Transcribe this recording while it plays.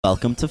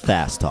Welcome to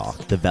Fast Talk,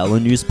 the Velo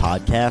News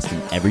podcast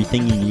and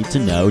everything you need to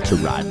know to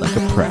ride like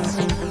a pro.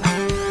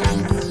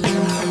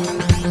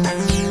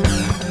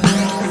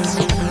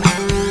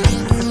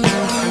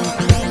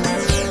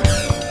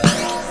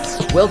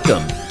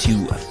 Welcome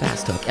to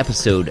Fast Talk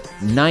episode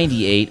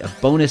 98, a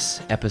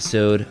bonus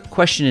episode,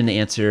 question and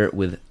answer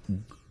with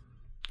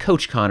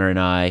Coach Connor and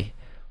I.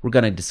 We're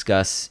going to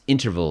discuss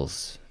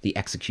intervals, the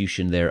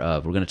execution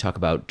thereof. We're going to talk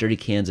about Dirty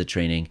Kanza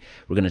training.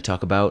 We're going to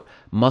talk about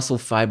muscle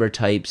fiber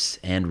types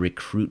and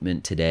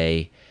recruitment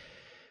today.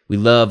 We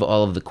love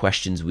all of the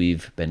questions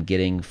we've been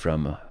getting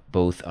from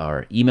both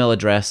our email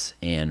address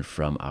and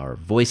from our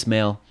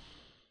voicemail.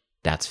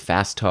 That's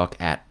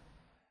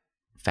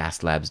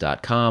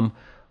fasttalk@fastlabs.com,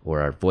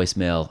 or our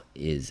voicemail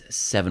is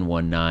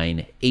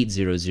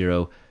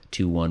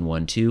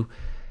 719-800-2112.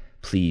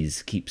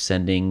 Please keep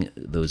sending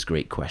those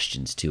great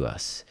questions to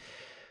us.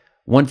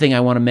 One thing I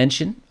want to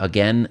mention,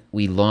 again,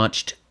 we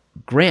launched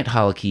Grant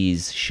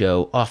Hollickey's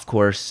show Off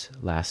Course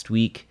last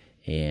week,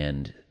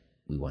 and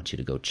we want you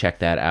to go check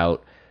that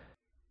out.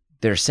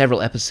 There are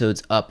several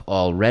episodes up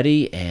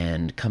already,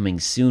 and coming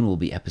soon will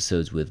be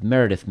episodes with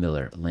Meredith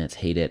Miller, Lance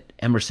Haydet,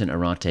 Emerson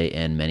Arante,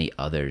 and many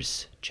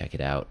others. Check it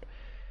out.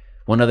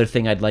 One other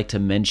thing I'd like to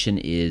mention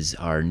is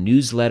our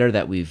newsletter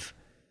that we've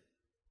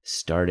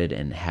started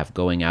and have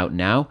going out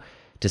now.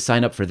 To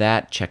sign up for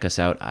that, check us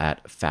out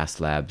at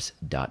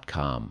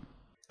fastlabs.com.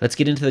 Let's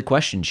get into the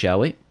questions, shall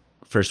we?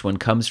 First one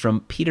comes from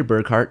Peter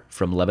Burkhart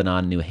from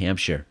Lebanon, New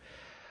Hampshire.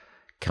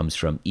 Comes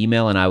from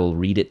email, and I will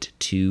read it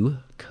to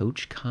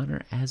Coach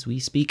Connor as we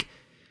speak.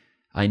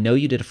 I know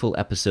you did a full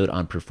episode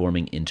on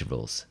performing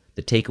intervals.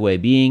 The takeaway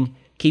being,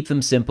 keep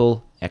them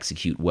simple,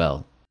 execute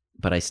well.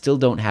 But I still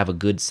don't have a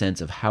good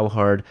sense of how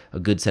hard a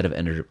good set of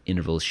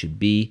intervals should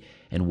be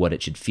and what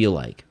it should feel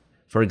like.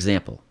 For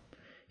example,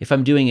 if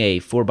I'm doing a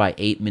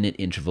 4x8 minute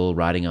interval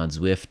riding on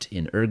Zwift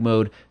in erg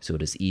mode so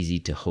it is easy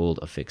to hold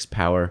a fixed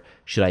power,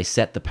 should I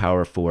set the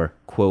power for,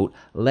 quote,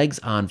 legs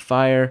on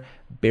fire,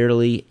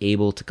 barely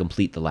able to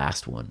complete the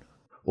last one?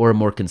 Or a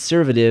more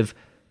conservative,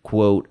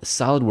 quote,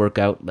 solid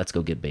workout, let's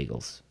go get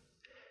bagels?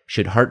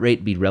 Should heart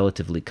rate be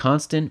relatively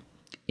constant,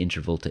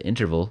 interval to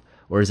interval,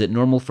 or is it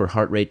normal for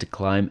heart rate to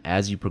climb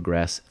as you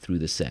progress through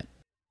the set?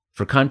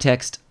 For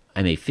context,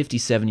 I'm a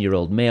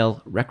 57-year-old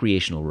male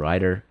recreational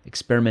rider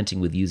experimenting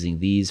with using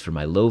these for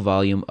my low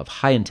volume of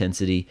high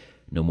intensity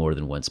no more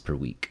than once per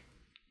week.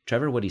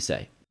 Trevor, what do you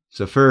say?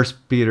 So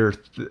first, Peter,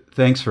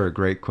 thanks for a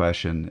great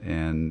question.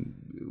 And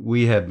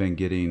we have been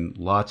getting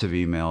lots of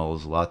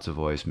emails, lots of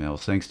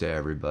voicemails. Thanks to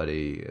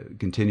everybody.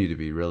 Continue to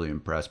be really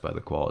impressed by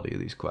the quality of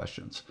these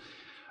questions.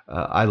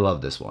 I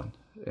love this one.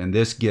 And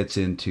this gets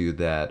into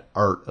that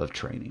art of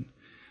training.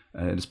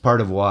 And it's part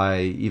of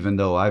why, even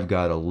though I've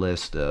got a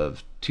list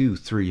of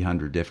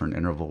 200-300 different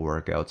interval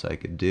workouts I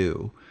could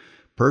do,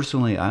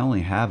 personally, I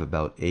only have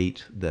about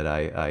 8 that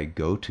I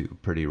go to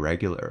pretty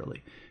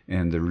regularly.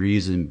 And the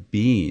reason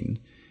being,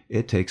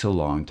 it takes a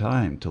long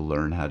time to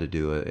learn how to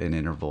do an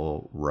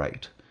interval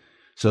right.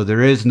 So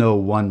there is no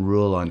one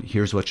rule on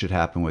here's what should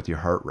happen with your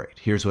heart rate.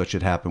 Here's what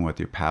should happen with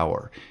your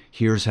power.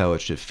 Here's how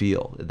it should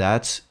feel.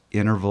 That's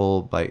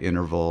interval by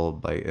interval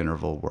by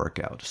interval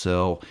workout.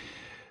 So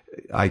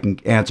I can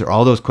answer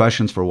all those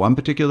questions for one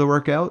particular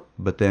workout,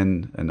 but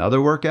then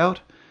another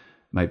workout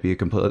might be a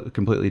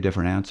completely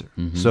different answer.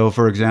 Mm-hmm. So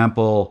for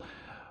example,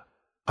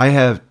 I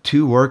have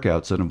 2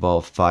 workouts that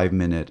involve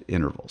 5-minute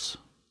intervals.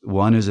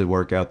 One is a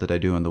workout that I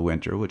do in the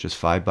winter, which is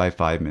 5 by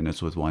 5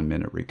 minutes with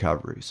 1-minute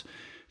recoveries.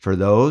 For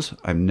those,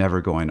 I'm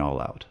never going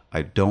all out.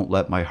 I don't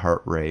let my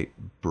heart rate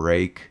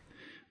break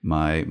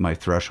my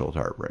threshold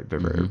heart rate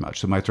very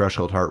much. So my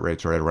threshold heart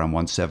rate's right around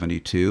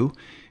 172.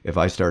 If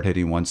I start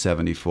hitting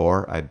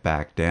 174, I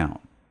back down.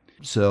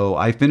 So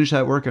I finish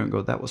that workout and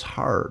go, that was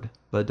hard,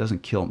 but it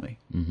doesn't kill me.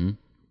 Mm-hmm.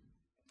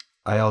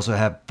 I also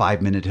have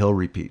 5-minute hill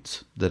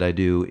repeats that I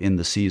do in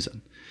the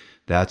season.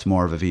 That's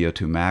more of a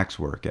VO2 max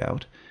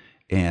workout.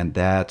 And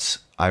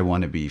I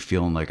want to be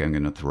feeling like I'm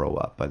going to throw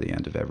up by the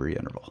end of every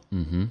interval.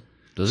 Mm-hmm.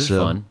 Those are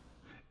fun.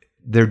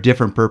 They're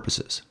different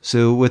purposes.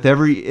 So with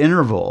every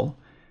interval,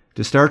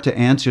 to start to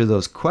answer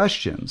those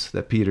questions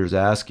that Peter's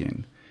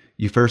asking,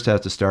 you first have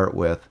to start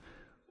with,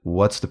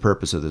 what's the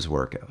purpose of this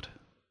workout?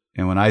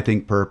 And when I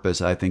think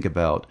purpose, I think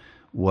about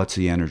what's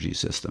the energy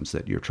systems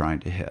that you're trying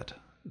to hit.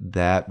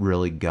 That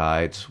really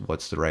guides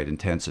what's the right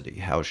intensity.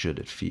 How should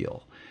it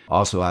feel?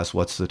 Also ask,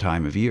 what's the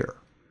time of year?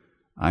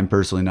 I'm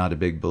personally not a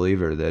big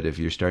believer that if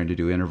you're starting to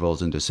do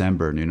intervals in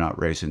December and you're not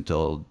racing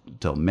till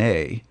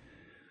May,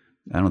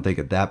 I don't think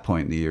at that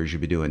point in the year you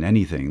should be doing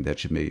anything that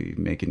should be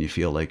making you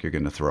feel like you're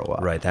going to throw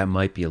up. Right, that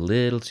might be a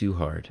little too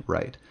hard.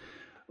 Right.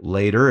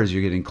 Later, as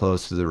you're getting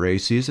close to the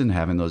race season,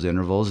 having those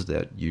intervals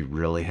that you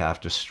really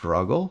have to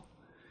struggle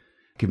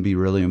can be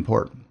really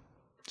important.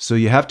 So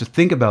you have to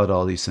think about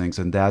all these things,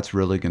 and that's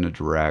really going to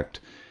direct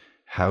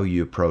how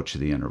you approach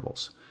the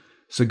intervals.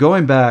 So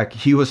going back,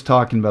 he was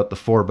talking about the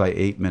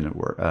 4x8 minute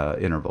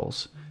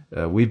intervals.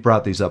 We've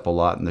brought these up a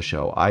lot in the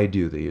show. I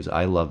do these.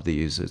 I love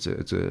these. It's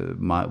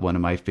one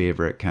of my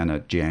favorite kind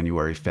of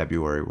January,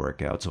 February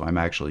workouts. So I'm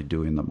actually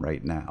doing them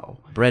right now.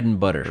 Bread and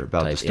butter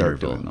about type to start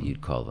interval, doing them.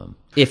 you'd call them.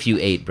 If you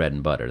ate bread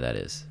and butter, that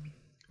is,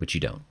 which you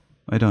don't.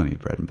 I don't eat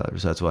bread and butter,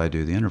 so that's why I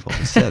do the interval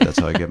instead. That's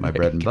how I get my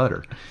bread and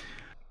butter.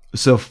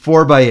 So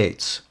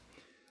 4x8s.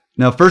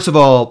 Now, first of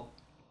all,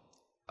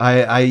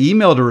 I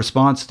emailed a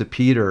response to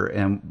Peter,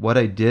 and what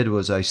I did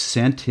was I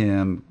sent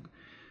him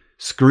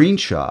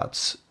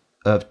screenshots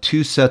of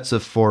 2 sets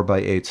of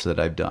 4x8s that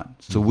I've done.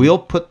 So we'll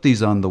put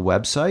these on the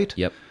website.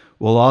 Yep.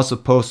 We'll also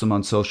post them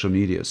on social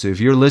media. So if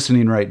you're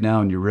listening right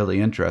now and you're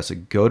really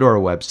interested, go to our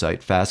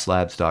website,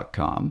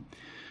 fastlabs.com.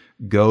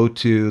 Go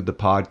to the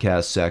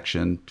podcast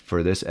section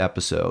for this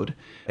episode,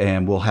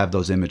 and we'll have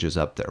those images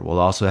up there. We'll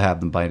also have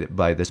them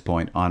by this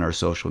point on our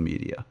social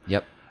media.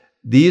 Yep.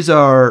 These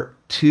are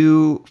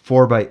 2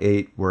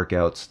 4x8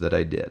 workouts that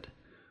I did.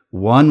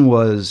 One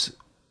was,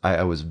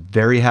 I was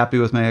very happy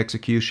with my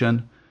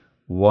execution.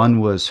 One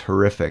was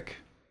horrific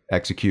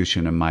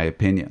execution, in my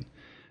opinion.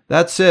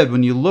 That said,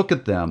 when you look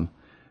at them,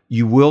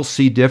 you will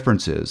see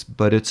differences,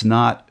 but it's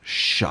not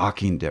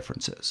shocking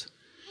differences.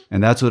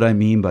 And that's what I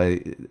mean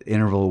by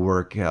interval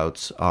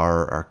workouts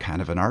are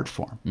kind of an art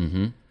form.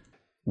 Mm-hmm.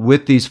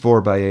 With these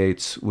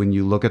 4x8s, when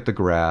you look at the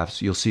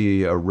graphs, you'll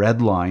see a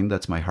red line,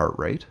 that's my heart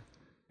rate.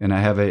 And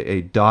I have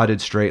a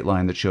dotted straight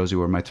line that shows you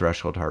where my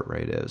threshold heart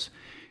rate is.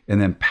 And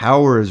then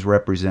power is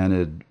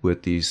represented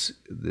with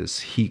this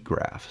heat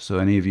graph. So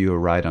any of you who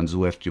ride on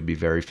Zwift, you'll be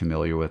very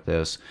familiar with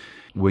this.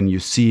 When you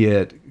see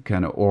it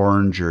kind of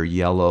orange or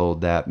yellow,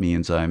 that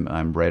means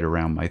I'm right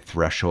around my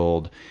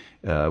threshold.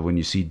 When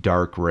you see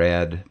dark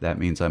red, that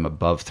means I'm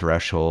above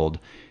threshold.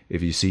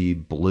 If you see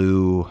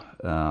blue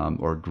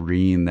or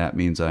green, that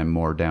means I'm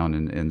more down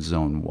in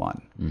zone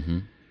 1. Mm-hmm.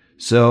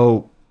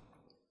 So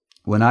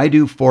when I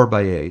do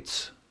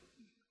 4x8s,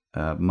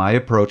 my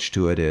approach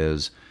to it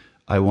is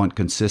I want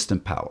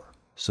consistent power.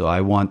 So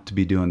I want to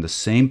be doing the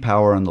same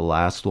power on the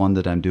last one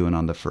that I'm doing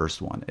on the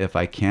first one. If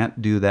I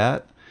can't do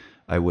that,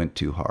 I went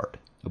too hard.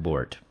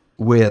 Abort.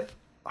 With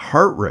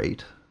heart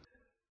rate,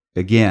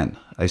 again,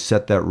 I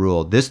set that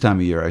rule. This time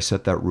of year, I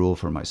set that rule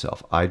for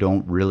myself. I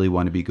don't really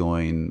want to be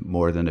going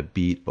more than a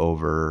beat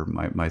over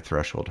my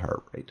threshold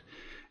heart rate.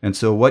 And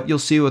so what you'll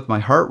see with my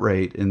heart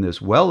rate in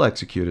this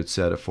well-executed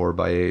set of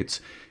 4x8s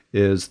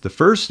is the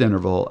first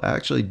interval, I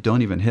actually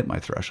don't even hit my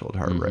threshold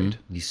heart rate.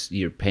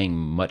 You're paying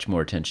much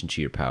more attention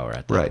to your power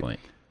at that point.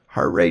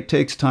 Heart rate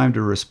takes time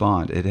to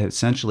respond. It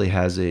essentially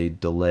has a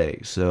delay.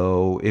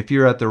 So if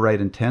you're at the right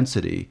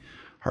intensity,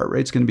 heart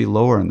rate's going to be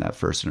lower in that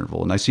first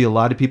interval. And I see a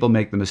lot of people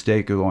make the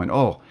mistake of going,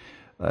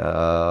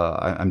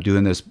 I'm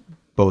doing this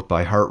both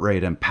by heart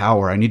rate and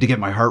power. I need to get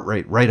my heart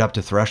rate right up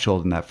to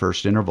threshold in that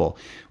first interval,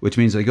 which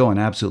means they go and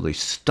absolutely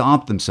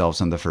stomp themselves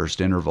on the first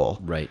interval,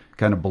 right?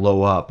 Kind of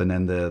blow up, and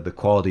then the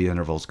quality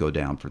intervals go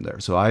down from there.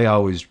 So I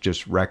always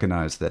just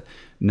recognize that,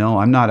 no,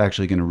 I'm not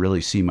actually going to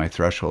really see my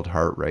threshold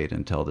heart rate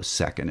until the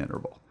second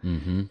interval.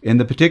 Mm-hmm. In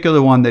the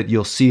particular one that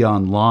you'll see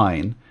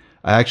online,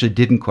 I actually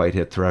didn't quite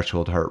hit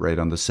threshold heart rate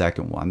on the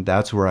second one.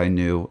 That's where I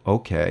knew,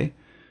 okay,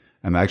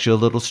 I'm actually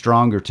a little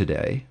stronger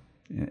today.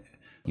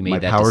 My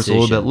power's a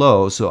little bit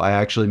low, so I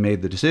actually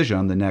made the decision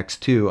on the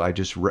next 2. I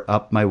just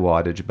upped my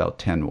wattage about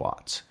 10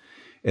 watts.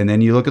 And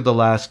then you look at the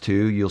last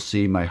 2, you'll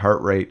see my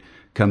heart rate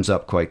comes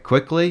up quite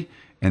quickly,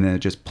 and then it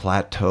just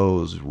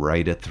plateaus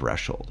right at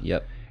threshold.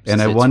 Yep.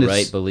 And so I want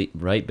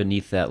right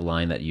beneath that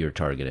line that you're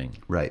targeting.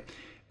 Right.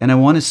 And I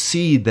want to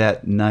see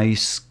that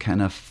nice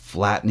kind of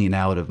flattening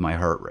out of my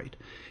heart rate.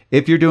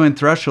 If you're doing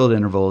threshold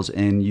intervals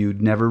and you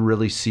never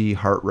really see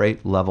heart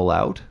rate level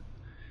out,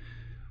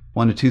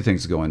 one of 2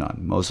 things going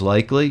on. Most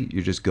likely,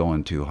 you're just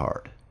going too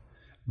hard.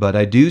 But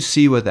I do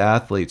see with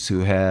athletes who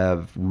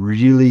have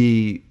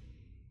really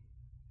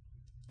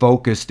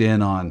focused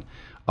in on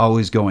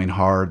always going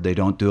hard, they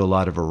don't do a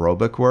lot of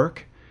aerobic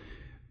work.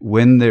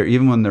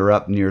 Even when they're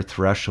up near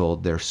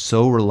threshold, they're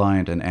so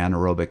reliant on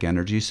anaerobic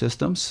energy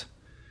systems,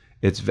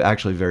 it's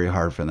actually very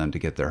hard for them to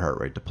get their heart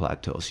rate to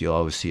plateau. So you'll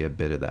always see a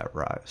bit of that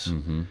rise.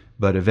 Mm-hmm.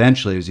 But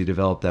eventually, as you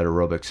develop that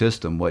aerobic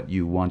system, what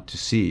you want to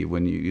see,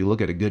 when you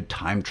look at a good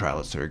time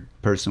trialist or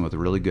a person with a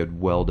really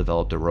good,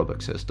 well-developed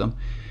aerobic system,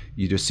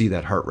 you just see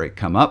that heart rate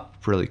come up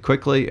really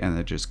quickly, and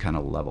it just kind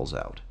of levels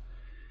out.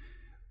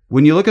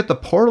 When you look at the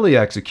poorly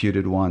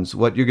executed ones,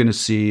 what you're going to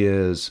see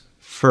is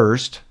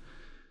first,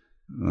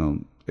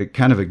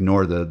 kind of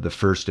ignore the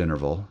first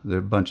interval. There are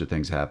a bunch of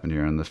things happen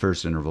here. In the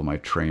first interval, my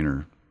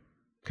trainer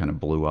kind of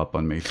blew up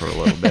on me for a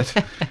little bit.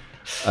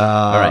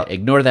 All right,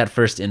 ignore that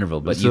first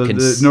interval, but so you can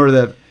ignore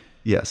that.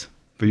 Yes,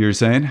 but you were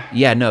saying?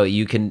 Yeah, no,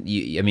 you can.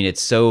 I mean,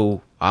 it's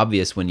so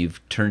obvious when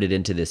you've turned it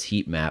into this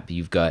heat map.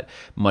 You've got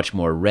much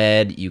more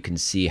red. You can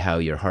see how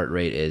your heart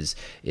rate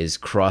is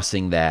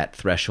crossing that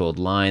threshold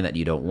line that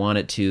you don't want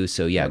it to.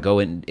 So yeah, go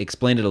and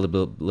explain it a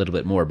little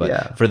bit more.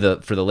 But for the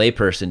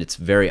layperson, it's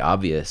very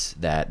obvious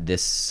that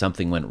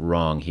something went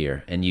wrong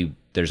here, and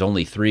there's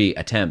only 3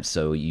 attempts,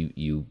 so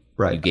you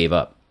gave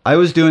up. I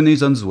was doing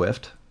these on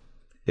Zwift,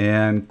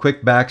 And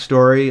quick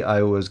backstory: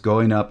 I was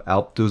going up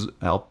Alpe d'Huez.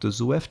 Alpe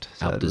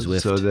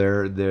d'Huez. So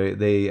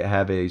they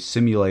have a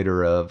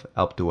simulator of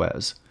Alpe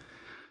d'Huez.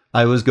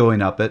 I was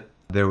going up it.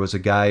 There was a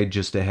guy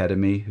just ahead of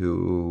me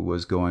who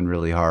was going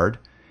really hard,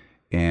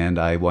 and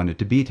I wanted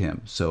to beat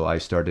him. So I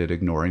started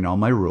ignoring all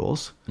my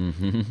rules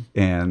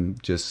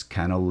and just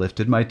kind of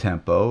lifted my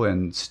tempo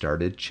and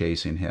started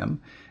chasing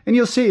him. And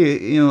you'll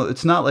see,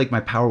 it's not like my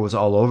power was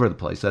all over the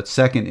place. That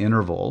second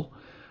interval,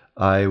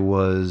 I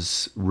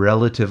was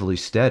relatively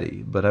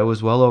steady, but I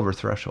was well over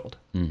threshold.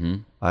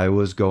 I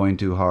was going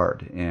too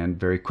hard, and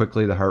very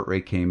quickly the heart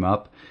rate came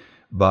up.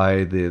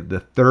 By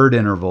the third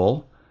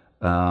interval,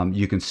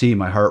 you can see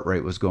my heart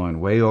rate was going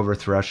way over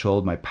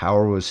threshold. My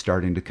power was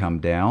starting to come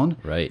down.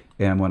 Right.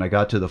 And when I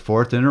got to the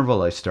fourth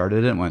interval, I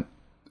started it and went,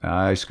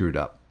 I screwed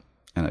up,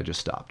 and I just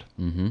stopped.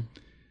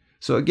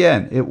 So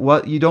again,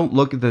 you don't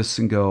look at this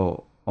and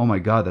go, oh my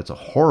God, that's a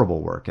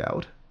horrible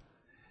workout.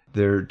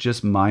 They're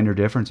just minor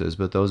differences,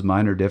 but those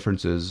minor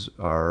differences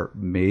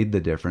made the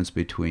difference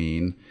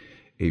between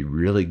a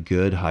really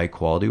good, high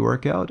quality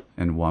workout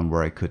and one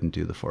where I couldn't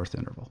do the fourth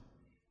interval.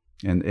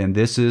 And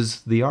this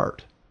is the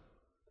art.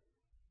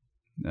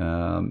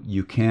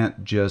 You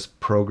can't just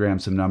program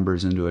some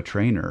numbers into a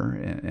trainer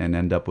and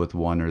end up with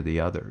one or the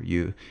other.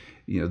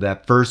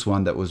 That first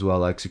one that was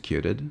well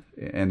executed,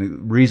 and the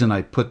reason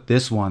I put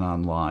this one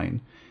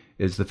online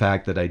is the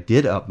fact that I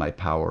did up my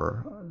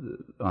power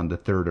on the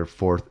third or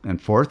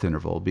fourth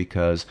interval,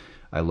 because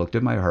I looked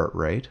at my heart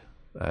rate.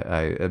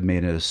 I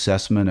made an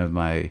assessment of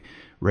my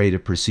rate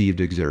of perceived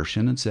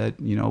exertion and said,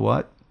 you know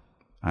what?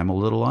 I'm a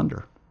little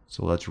under,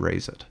 so let's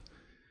raise it.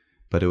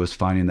 But it was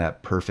finding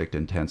that perfect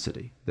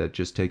intensity that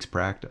just takes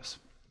practice.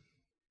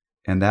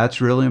 And that's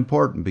really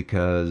important,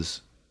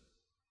 because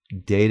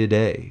day to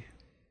day,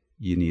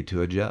 you need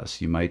to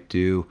adjust. I might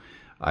do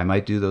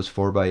those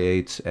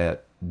 4x8s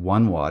at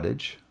 1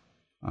 wattage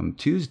on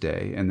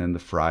Tuesday, and then the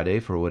Friday,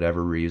 for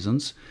whatever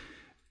reasons,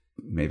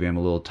 maybe I'm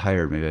a little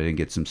tired, maybe I didn't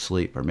get some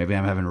sleep, or maybe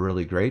I'm having a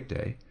really great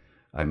day,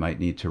 I might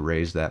need to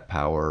raise that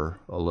power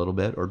a little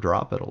bit or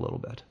drop it a little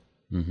bit.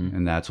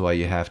 And that's why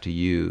you have to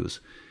use,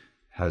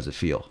 how does it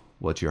feel?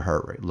 What's your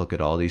heart rate? Look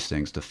at all these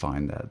things to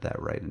find that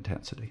right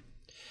intensity.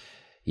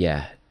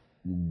 Yeah.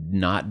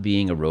 Not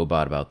being a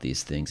robot about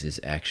these things is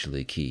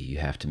actually key. You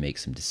have to make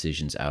some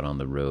decisions out on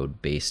the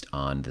road based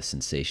on the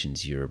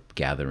sensations you're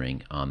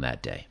gathering on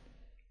that day.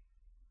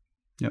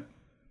 Yep.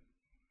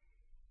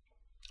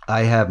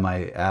 I have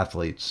my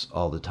athletes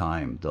all the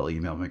time. They'll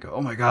email me and go,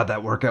 oh my God,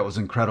 that workout was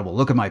incredible.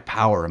 Look at my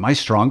power. Am I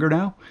stronger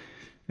now?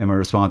 And my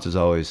response is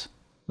always,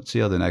 let's see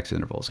how the next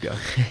intervals go.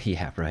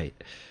 Yeah, right.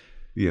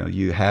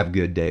 You have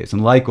good days.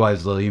 And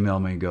likewise, they'll email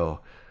me and go,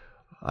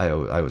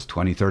 I was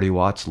 20, 30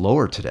 watts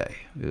lower today.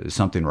 Is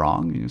something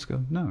wrong? You just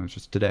go, no, it's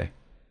just today.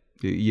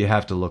 You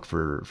have to look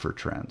for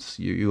trends.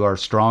 You are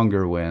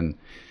stronger when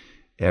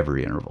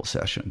every interval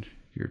session,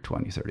 you're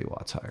 20, 30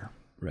 watts higher.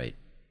 Right.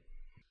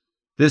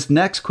 This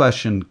next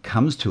question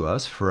comes to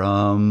us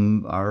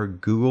from our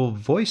Google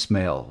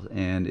voicemail.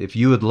 And if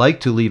you would like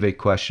to leave a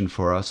question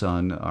for us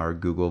on our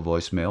Google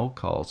voicemail,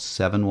 call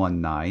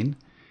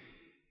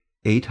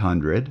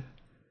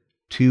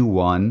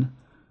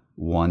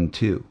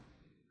 719-800-2112.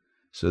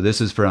 So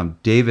this is from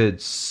David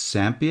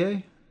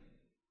Sampier,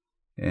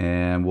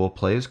 and we'll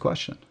play his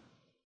question.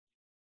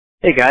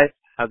 Hey guys,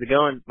 how's it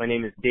going? My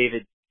name is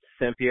David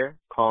Sampier,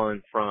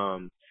 calling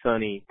from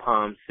sunny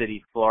Palm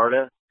City,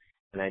 Florida,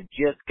 and I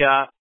just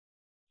got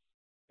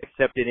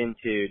accepted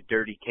into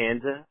Dirty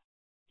Kansas,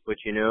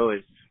 which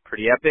is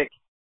pretty epic.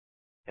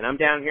 And I'm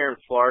down here in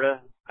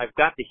Florida. I've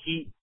got the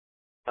heat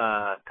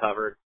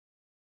covered,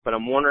 but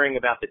I'm wondering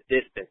about the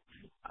distance.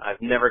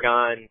 I've never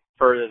gone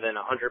further than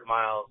 100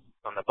 miles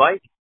on the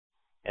bike,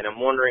 and I'm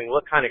wondering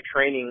what kind of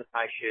training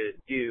I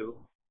should do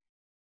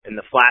in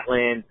the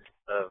flatlands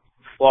of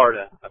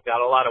Florida. I've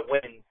got a lot of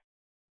wind.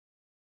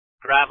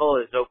 Gravel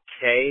is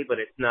okay, but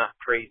it's not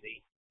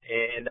crazy.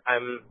 And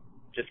I'm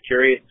just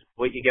curious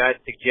what you guys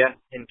suggest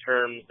in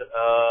terms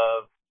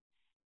of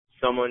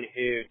someone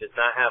who does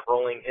not have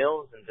rolling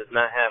hills and does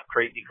not have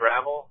crazy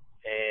gravel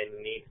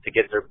and needs to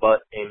get their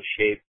butt in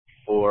shape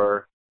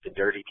for the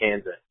Dirty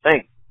Kansas.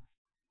 Thanks.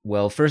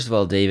 Well, first of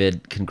all,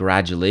 David,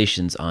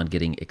 congratulations on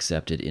getting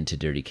accepted into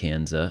Dirty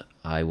Kansas.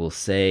 I will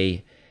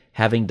say,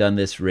 having done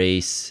this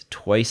race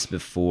twice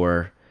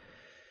before,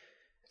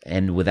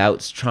 and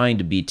without trying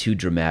to be too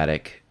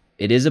dramatic,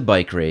 it is a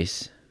bike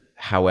race.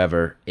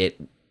 However,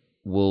 it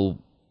will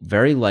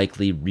very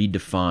likely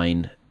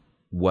redefine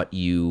what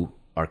you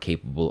are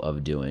capable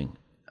of doing.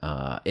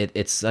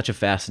 It's such a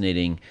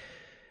fascinating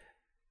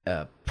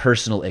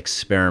personal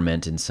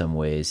experiment in some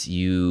ways.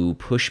 You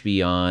push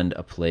beyond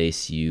a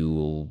place you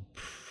will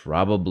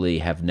probably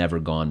have never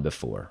gone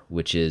before,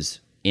 which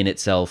is in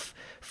itself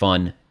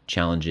fun,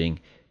 challenging,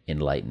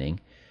 enlightening.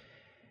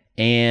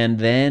 And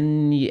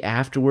then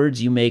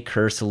afterwards, you may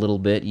curse a little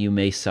bit, you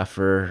may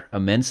suffer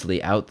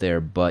immensely out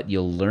there, but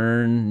you'll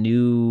learn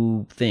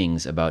new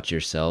things about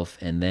yourself,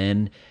 and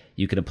then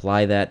you can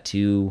apply that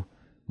to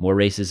more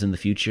races in the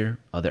future,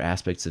 other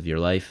aspects of your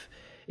life.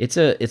 It's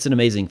an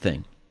amazing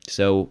thing.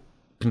 So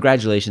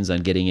congratulations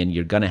on getting in.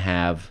 You're going to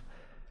have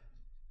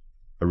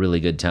a really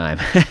good time.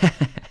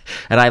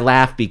 And I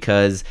laugh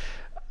because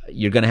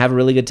you're going to have a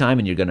really good time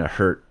and you're going to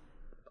hurt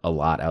a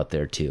lot out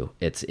there too.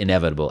 It's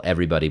inevitable.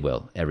 Everybody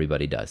will.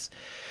 Everybody does.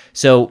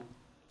 So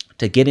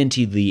to get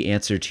into the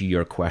answer to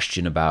your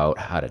question about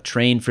how to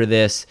train for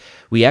this,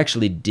 we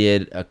actually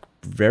did a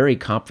very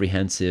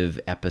comprehensive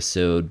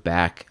episode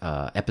back,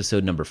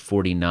 episode number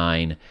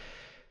 49.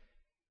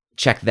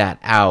 Check that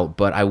out,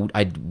 but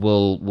I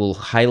will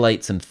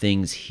highlight some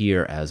things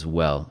here as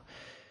well.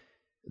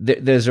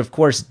 There's, of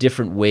course,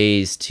 different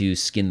ways to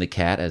skin the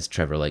cat, as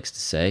Trevor likes to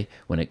say,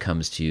 when it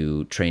comes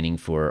to training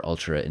for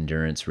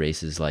ultra-endurance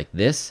races like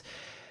this.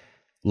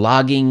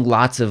 Logging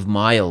lots of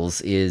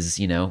miles is,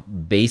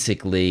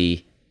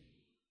 basically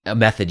a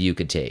method you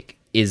could take.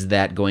 Is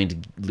that going to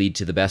lead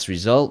to the best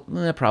result?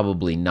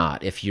 Probably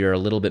not. If you're a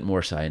little bit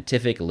more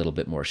scientific, a little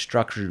bit more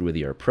structured with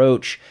your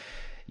approach,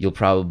 you'll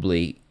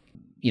probably,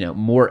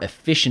 more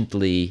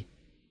efficiently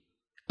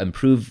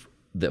improve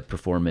the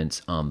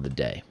performance on the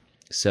day.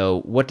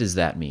 So what does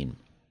that mean?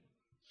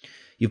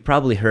 You've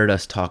probably heard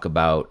us talk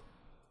about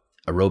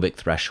aerobic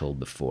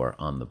threshold before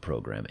on the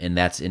program, and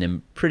that's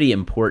a pretty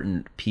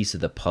important piece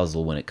of the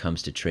puzzle when it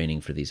comes to training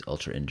for these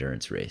ultra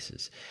endurance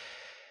races.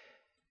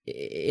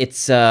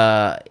 It's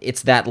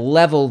that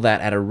level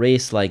that at a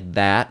race like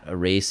that, a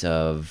race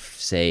of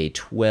say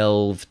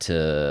 12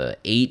 to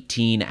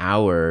 18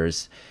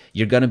 hours,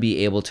 you're going to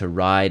be able to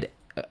ride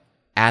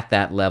at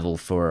that level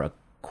for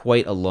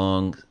quite a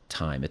long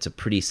time. It's a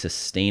pretty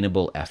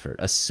sustainable effort,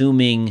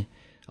 assuming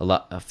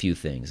a few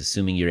things.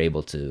 Assuming you're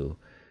able to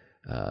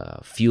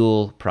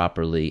fuel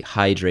properly,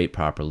 hydrate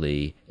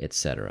properly,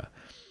 etc.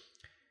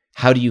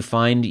 How do you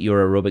find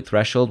your aerobic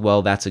threshold?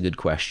 Well, that's a good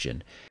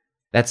question.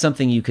 That's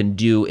something you can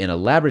do in a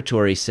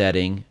laboratory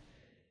setting.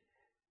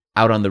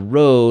 Out on the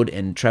road,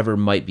 and Trevor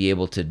might be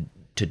able to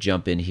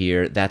jump in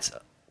here, that's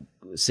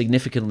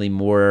significantly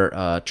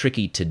more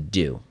tricky to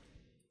do.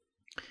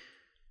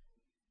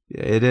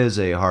 It is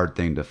a hard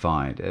thing to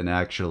find, and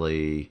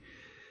actually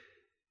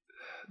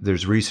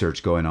there's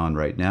research going on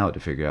right now to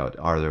figure out,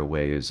 are there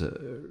ways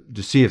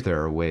to see if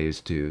there are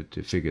ways to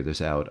figure this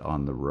out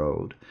on the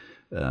road.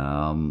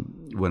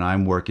 When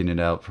I'm working it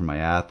out for my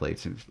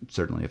athletes,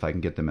 certainly if I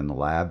can get them in the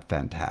lab,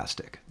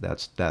 fantastic.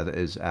 That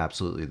is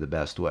absolutely the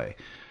best way.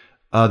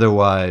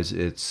 Otherwise,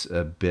 it's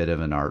a bit of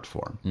an art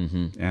form.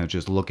 Mm-hmm. And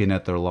just looking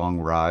at their long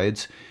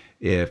rides,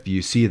 if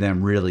you see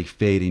them really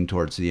fading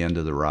towards the end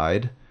of the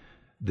ride,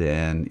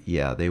 then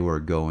yeah, they were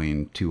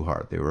going too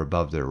hard. They were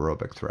above their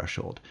aerobic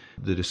threshold.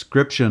 The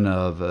description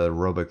of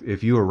aerobic,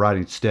 if you were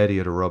riding steady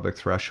at aerobic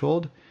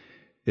threshold,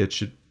 it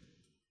should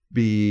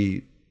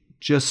be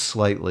just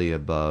slightly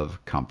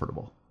above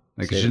comfortable.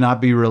 Like, it should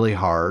not be really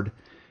hard.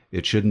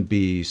 It shouldn't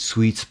be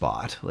sweet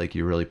spot, like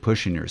you're really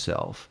pushing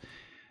yourself.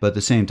 But at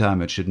the same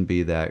time, it shouldn't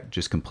be that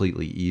just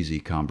completely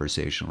easy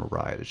conversational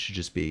ride. It should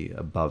just be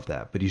above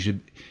that. But you should,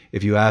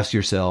 if you ask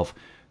yourself,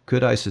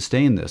 could I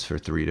sustain this for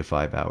 3 to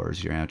 5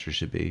 hours? Your answer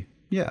should be,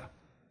 yeah.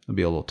 I'll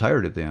be a little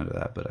tired at the end of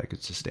that, but I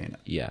could sustain it.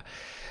 Yeah.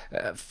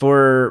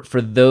 For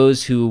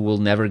those who will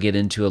never get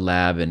into a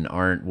lab and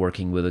aren't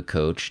working with a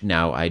coach,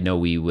 now I know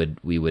we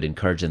would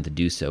encourage them to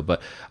do so,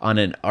 but on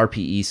an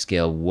RPE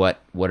scale, what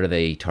are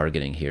they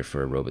targeting here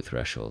for aerobic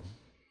threshold?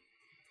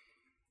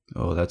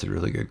 Oh, that's a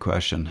really good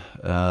question.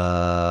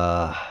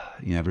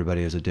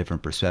 Everybody has a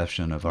different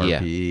perception of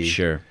RPE. Yeah,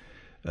 sure.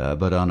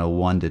 But on a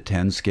 1 to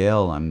 10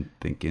 scale, I'm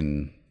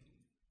thinking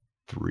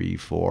 3,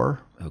 4.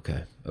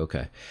 Okay.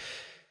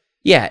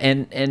 Yeah,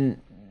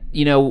 and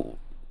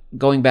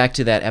going back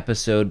to that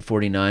episode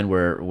 49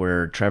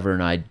 where Trevor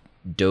and I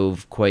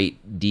dove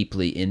quite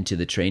deeply into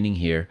the training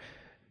here,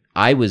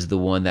 I was the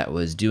one that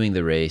was doing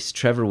the race.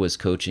 Trevor was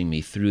coaching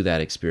me through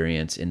that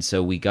experience, and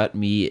so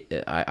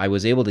I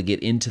was able to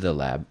get into the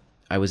lab.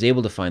 I was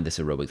able to find this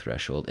aerobic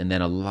threshold, and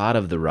then a lot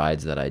of the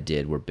rides that I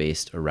did were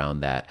based around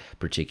that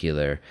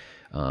particular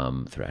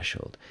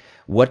threshold.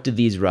 What do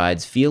these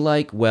rides feel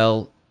like?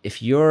 Well,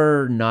 if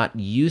you're not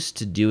used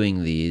to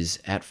doing these,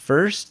 at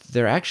first,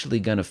 they're actually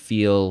going to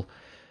feel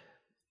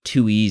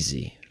too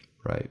easy.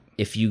 Right.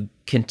 If you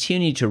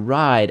continue to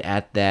ride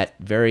at that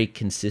very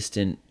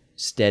consistent,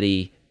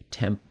 steady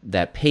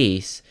that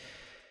pace,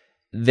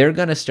 they're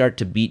going to start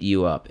to beat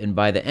you up. And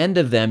by the end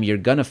of them, you're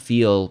going to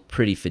feel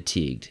pretty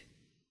fatigued.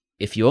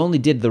 If you only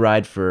did the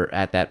ride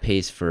at that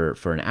pace for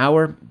an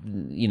hour,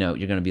 you're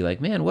going to be like,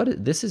 man,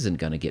 this isn't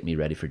going to get me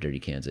ready for Dirty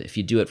Kansas. If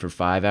you do it for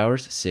 5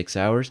 hours, 6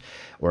 hours,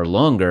 or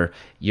longer,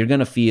 you're going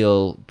to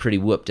feel pretty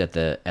whooped at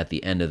the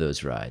end of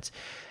those rides.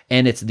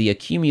 And it's the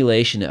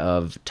accumulation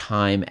of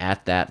time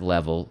at that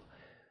level,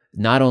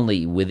 not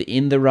only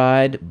within the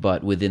ride,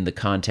 but within the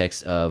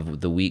context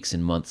of the weeks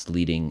and months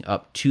leading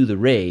up to the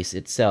race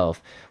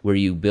itself, where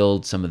you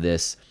build some of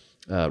this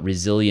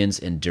resilience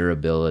and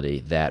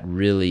durability that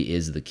really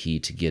is the key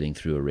to getting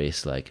through a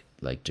race like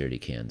Dirty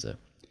Kansas.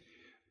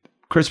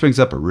 Chris brings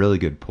up a really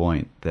good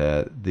point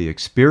that the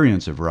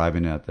experience of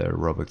arriving at the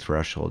aerobic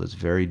threshold is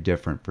very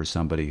different for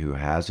somebody who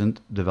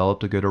hasn't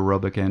developed a good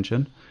aerobic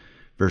engine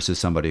versus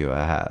somebody who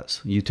has.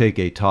 You take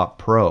a top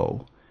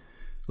pro,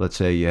 let's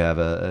say you have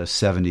a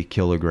 70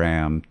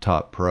 kilogram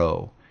top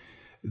pro,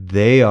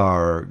 they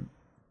are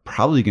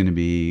probably going to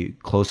be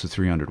close to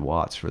 300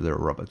 watts for their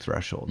aerobic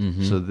threshold.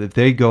 So if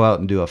they go out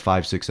and do a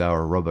 5-6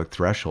 hour aerobic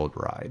threshold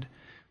ride,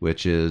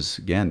 which is,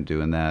 again,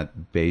 doing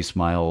that base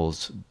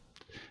miles,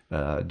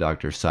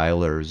 Dr.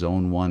 Seiler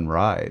Zone 1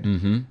 ride,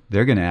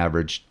 they're going to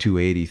average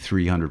 280,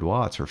 300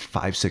 watts for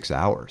 5-6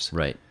 hours.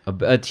 Right.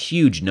 A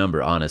huge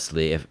number,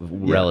 honestly,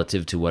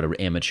 relative to what an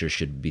amateur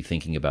should be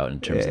thinking about in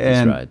terms of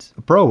these rides.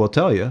 A pro will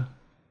tell you,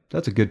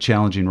 that's a good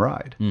challenging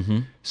ride.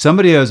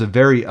 Somebody who has a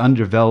very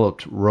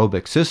undeveloped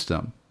aerobic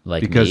system,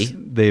 Like because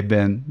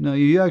me?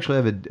 you actually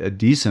have a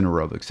decent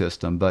aerobic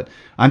system, but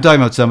I'm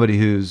talking about somebody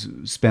who's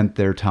spent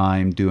their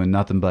time doing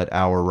nothing but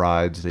hour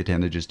rides. They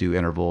tend to just do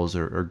intervals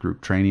or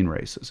group training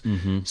races.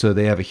 So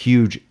they have a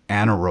huge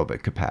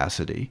anaerobic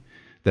capacity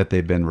that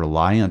they've been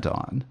reliant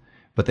on,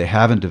 but they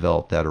haven't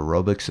developed that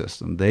aerobic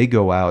system. They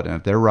go out, and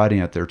if they're riding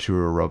at their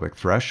true aerobic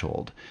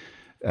threshold,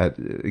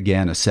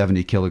 again, a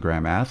 70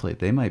 kilogram athlete,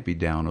 they might be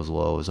down as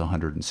low as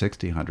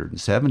 160,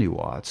 170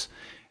 watts.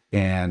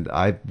 And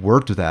I've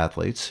worked with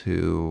athletes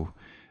who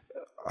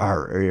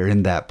are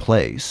in that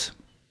place.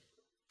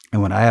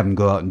 And when I have them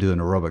go out and do an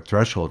aerobic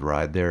threshold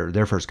ride,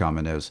 their first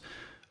comment is,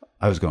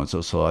 I was going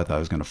so slow, I thought I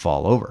was going to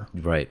fall over.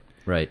 Right.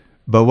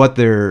 But what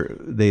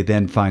they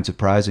then find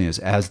surprising is,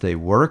 as they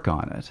work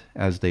on it,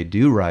 as they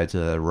do rides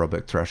at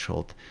aerobic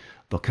threshold,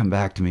 they'll come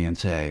back to me and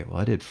say,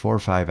 well, I did 4 or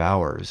 5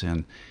 hours,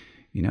 and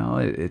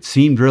it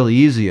seemed really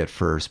easy at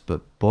first,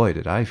 but boy,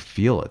 did I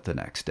feel it the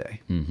next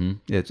day.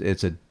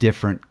 It's a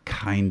different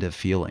kind of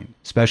feeling,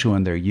 especially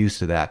when they're used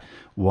to that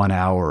 1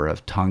 hour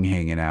of tongue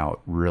hanging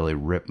out, really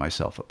rip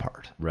myself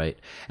apart. Right.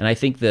 And I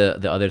think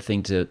the other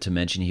thing to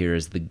mention here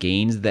is the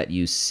gains that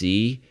you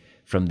see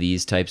from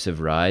these types of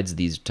rides,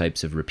 these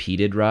types of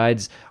repeated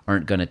rides,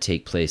 aren't going to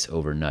take place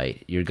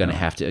overnight. You're going to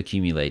have to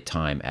accumulate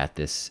time at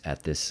this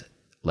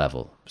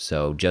level.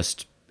 So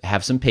just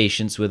have some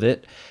patience with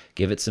it,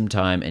 give it some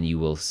time, and you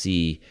will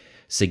see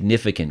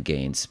significant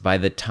gains. By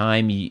the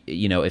time,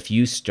 if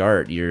you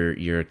start your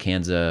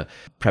Kanza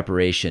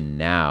preparation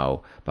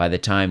now, by the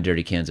time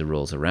Dirty Kanza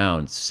rolls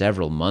around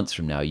several months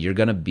from now, you're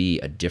going to be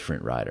a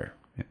different rider.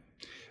 Yeah.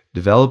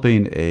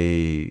 Developing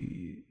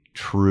a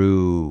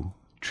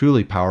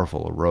truly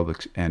powerful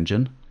aerobics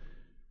engine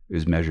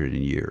is measured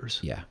in years.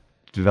 Yeah.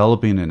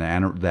 Developing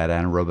that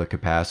anaerobic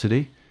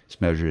capacity is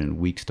measured in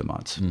weeks to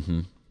months.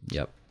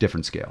 Yep.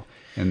 Different scale.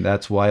 And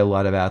that's why a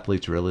lot of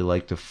athletes really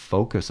like to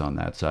focus on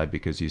that side,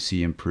 because you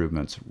see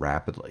improvements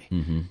rapidly.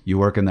 You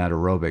work in that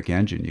aerobic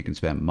engine, you can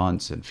spend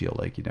months and feel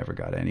like you never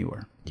got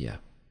anywhere. Yeah.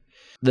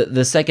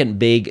 The second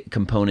big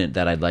component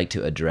that I'd like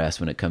to address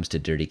when it comes to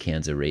Dirty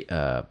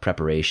Kanza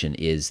preparation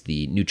is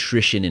the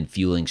nutrition and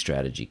fueling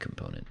strategy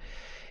component.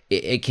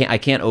 I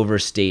can't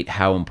overstate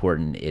how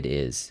important it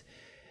is.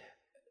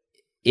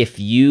 If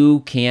you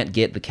can't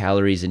get the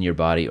calories in your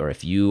body, or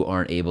if you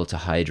aren't able to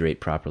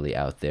hydrate properly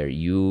out there,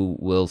 you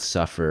will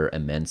suffer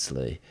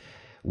immensely.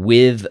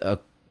 With a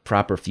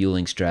proper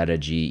fueling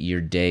strategy,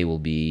 your day will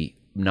be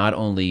not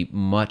only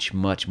much,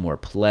 much more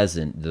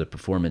pleasant, the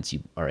performance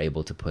you are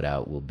able to put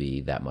out will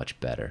be that much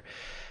better.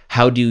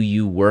 How do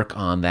you work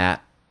on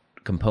that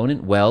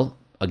component? Well,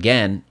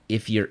 again,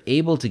 if you're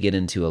able to get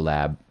into a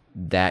lab,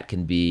 that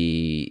can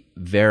be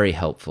very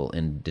helpful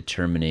in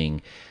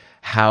determining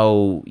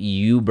how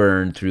you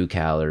burn through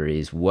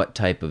calories, what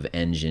type of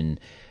engine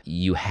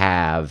you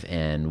have,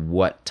 and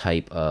what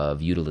type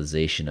of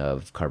utilization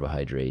of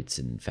carbohydrates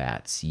and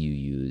fats you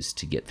use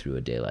to get through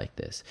a day like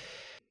this.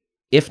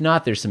 If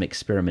not, there's some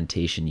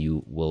experimentation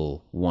you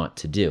will want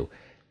to do.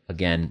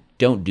 Again,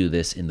 don't do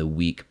this in the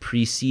week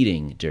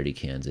preceding Dirty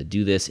Kanza.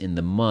 Do this in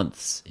the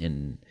months,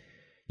 in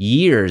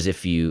years,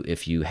 if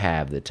you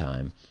have the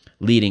time,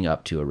 leading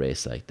up to a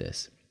race like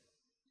this.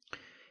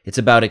 It's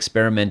about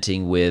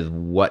experimenting with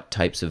what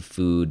types of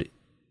food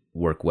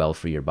work well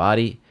for your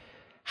body,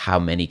 how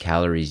many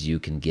calories you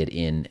can get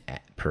in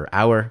per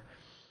hour,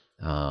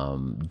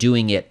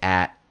 doing it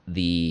at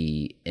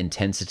the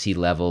intensity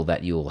level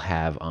that you'll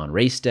have on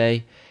race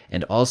day,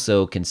 and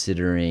also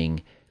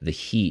considering the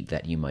heat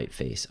that you might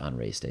face on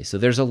race day. So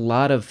there's a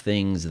lot of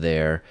things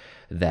there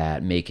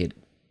that make it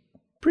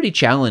pretty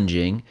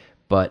challenging,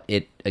 but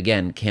it,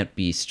 again, can't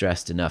be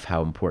stressed enough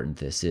how important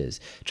this is.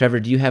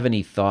 Trevor, do you have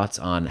any thoughts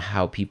on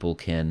how people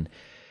can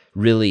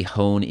really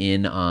hone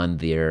in on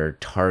their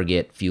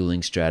target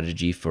fueling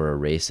strategy for a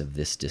race of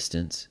this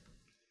distance?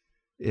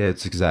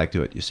 It's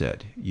exactly what you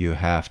said. You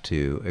have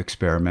to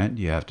experiment.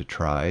 You have to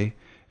try.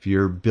 If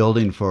you're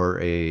building for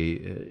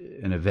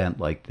an event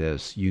like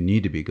this, you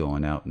need to be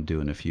going out and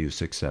doing a few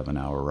 6-7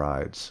 hour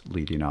rides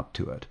leading up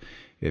to it.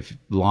 If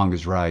the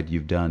longest ride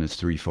you've done is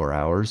 3-4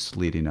 hours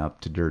leading up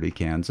to Dirty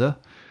Kanza,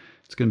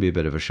 it's going to be a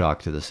bit of a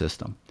shock to the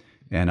system.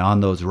 And on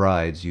those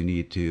rides, you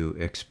need to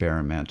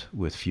experiment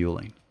with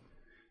fueling,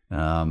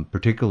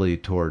 particularly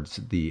towards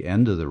the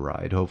end of the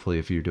ride. Hopefully,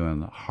 if you're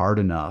doing hard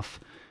enough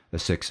a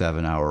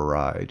 6-7 hour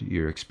ride.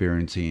 You're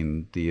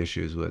experiencing the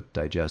issues with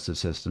digestive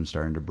system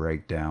starting to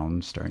break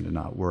down, starting to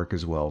not work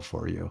as well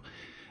for you.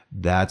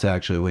 That's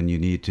actually when you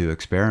need to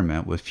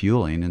experiment with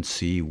fueling and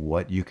see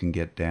what you can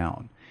get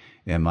down.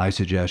 And my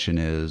suggestion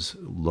is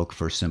look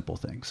for simple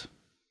things.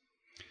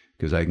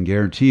 Because I can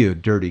guarantee you,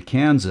 Dirty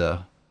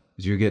Kanza,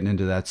 as you're getting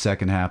into that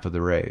second half of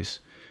the race,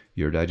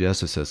 your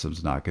digestive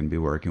system's not going to be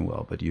working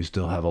well, but you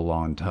still have a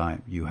long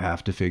time. You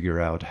have to figure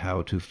out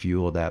how to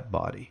fuel that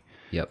body.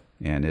 Yep.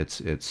 And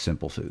it's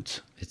simple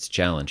foods. It's a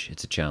challenge.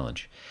 It's a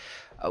challenge.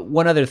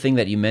 One other thing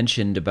that you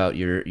mentioned about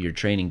your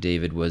training,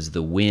 David, was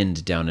the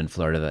wind down in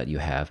Florida that you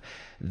have.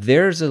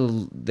 There's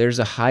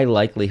a high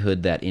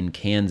likelihood that in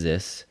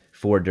Kansas,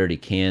 for Dirty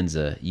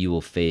Kanza, you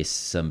will face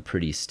some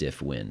pretty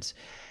stiff winds.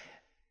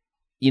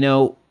 You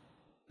know,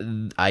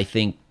 I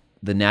think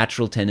the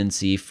natural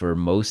tendency for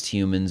most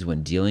humans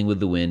when dealing with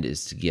the wind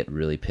is to get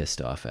really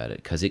pissed off at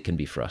it because it can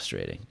be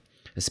frustrating,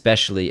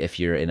 especially if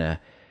you're in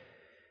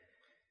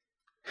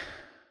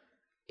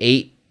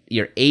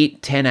you're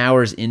 8-10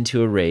 hours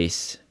into a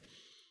race,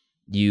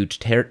 you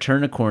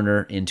turn a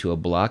corner into a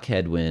block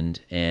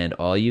headwind, and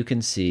all you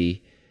can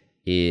see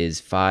is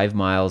 5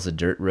 miles of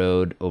dirt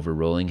road over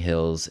rolling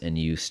hills, and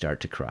you start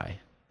to cry.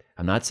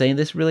 I'm not saying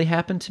this really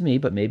happened to me,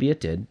 but maybe it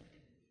did.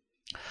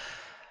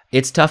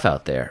 It's tough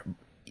out there.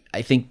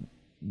 I think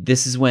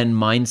this is when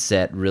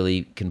mindset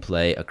really can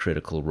play a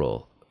critical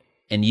role.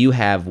 And you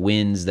have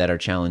winds that are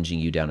challenging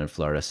you down in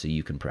Florida, so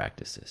you can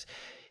practice this.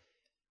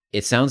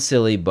 It sounds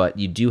silly, but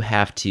you do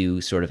have to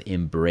sort of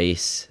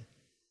embrace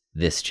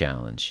this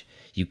challenge.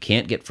 You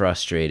can't get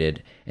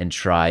frustrated and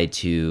try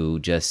to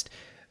just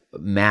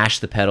mash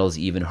the pedals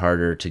even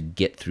harder to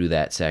get through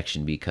that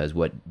section, because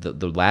what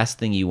the last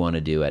thing you want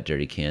to do at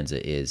Dirty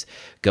Kanza is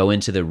go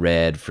into the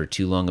red for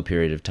too long a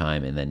period of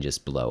time and then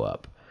just blow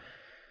up.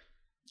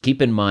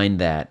 Keep in mind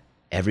that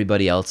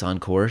everybody else on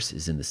course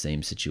is in the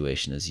same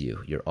situation as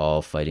you. You're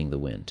all fighting the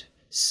wind.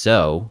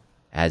 So,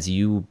 as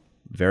you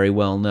very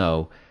well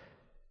know,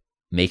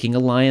 making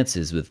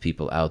alliances with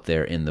people out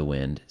there in the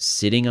wind,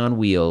 sitting on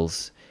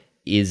wheels,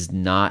 is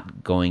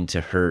not going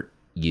to hurt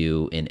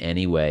you in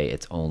any way.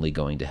 It's only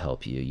going to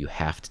help you. You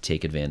have to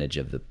take advantage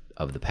of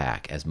the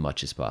pack as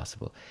much as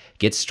possible.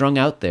 Get strung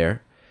out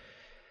there.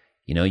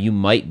 You know, you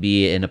might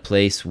be in a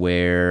place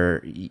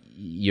where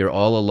you're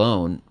all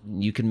alone.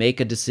 You can make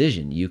a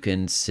decision. You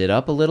can sit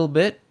up a little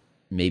bit,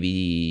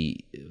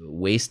 maybe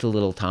waste a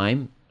little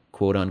time,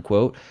 quote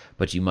unquote,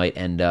 but you might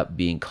end up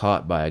being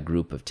caught by a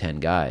group of 10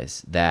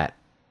 guys that,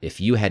 if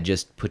you had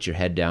just put your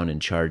head down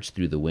and charged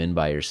through the wind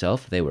by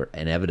yourself, they were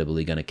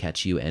inevitably going to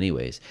catch you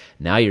anyways.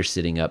 Now you're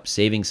sitting up,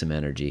 saving some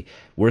energy,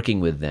 working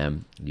with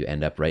them. You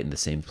end up right in the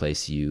same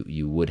place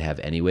you would have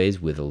anyways,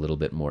 with a little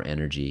bit more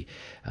energy,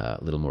 a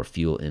little more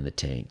fuel in the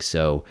tank.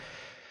 So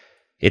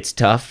it's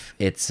tough.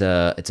 It's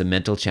a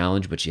mental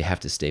challenge, but you have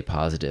to stay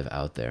positive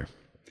out there.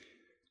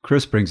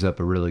 Chris brings up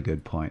a really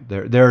good point.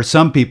 There are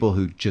some people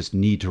who just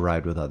need to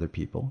ride with other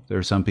people. There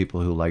are some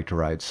people who like to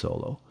ride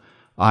solo.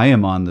 I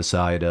am on the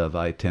side of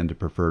I tend to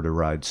prefer to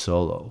ride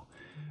solo.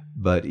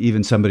 But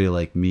even somebody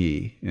like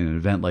me, in an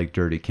event like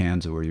Dirty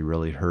Kanza where you're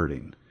really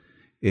hurting,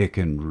 it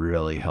can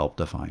really help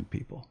to find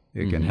people.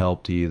 It can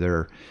help to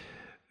either,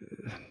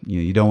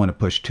 you don't want to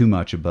push too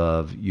much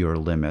above your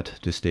limit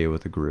to stay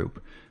with a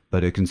group,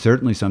 but it can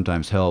certainly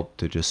sometimes help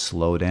to just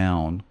slow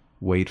down,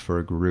 wait for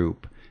a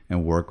group,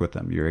 and work with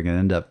them. You're going to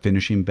end up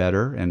finishing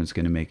better, and it's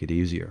going to make it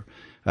easier.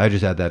 I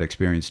just had that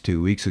experience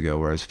 2 weeks ago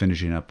where I was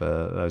finishing up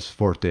I was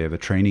fourth day of a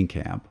training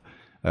camp.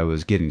 I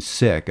was getting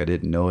sick. I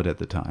didn't know it at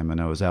the time, and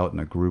I was out in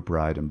a group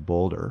ride in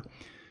Boulder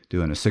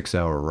doing a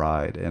 6-hour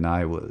ride, and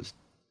I was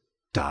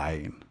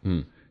dying.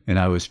 And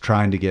I was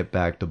trying to get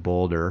back to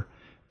Boulder.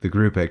 The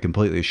group had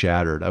completely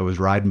shattered. I was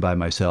riding by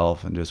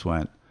myself and just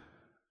went,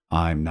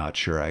 I'm not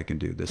sure I can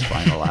do this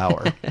final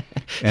hour.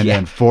 And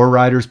then 4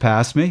 riders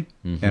passed me,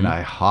 and I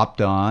hopped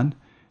on,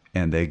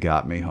 and they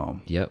got me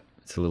home. Yep,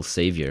 it's a little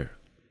savior.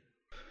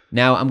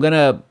 Now I'm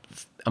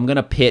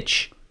gonna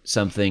pitch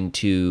something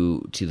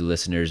to the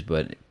listeners,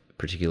 but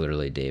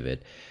particularly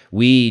David.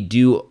 We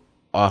do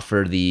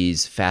offer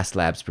these Fast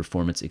Labs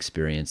performance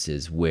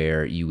experiences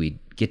where we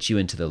get you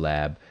into the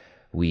lab.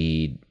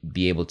 We'd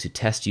be able to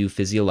test you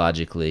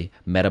physiologically,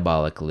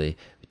 metabolically,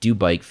 do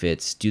bike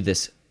fits, do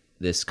this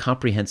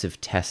comprehensive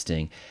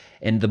testing.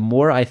 And the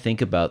more I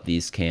think about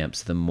these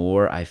camps, the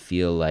more I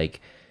feel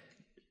like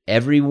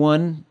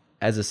everyone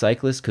as a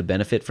cyclist could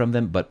benefit from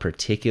them, but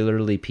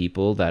particularly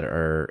people that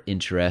are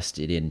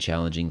interested in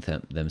challenging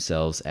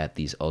themselves at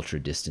these ultra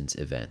distance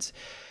events.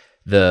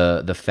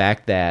 The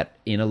fact that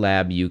in a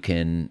lab you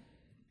can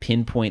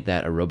pinpoint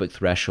that aerobic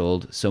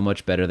threshold so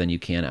much better than you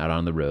can out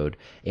on the road,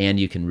 and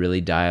you can really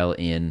dial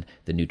in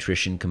the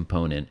nutrition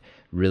component,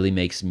 really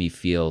makes me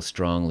feel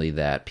strongly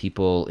that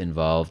people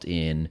involved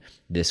in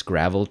this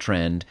gravel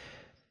trend,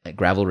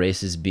 gravel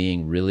races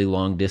being really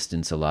long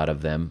distance, a lot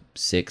of them,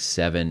 6,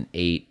 7,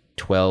 8,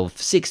 12,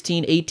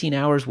 16, 18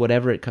 hours,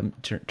 whatever it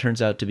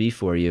turns out to be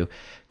for you,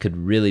 could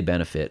really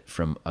benefit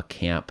from a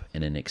camp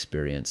and an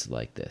experience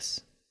like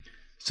this.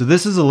 So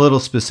this is a little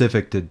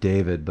specific to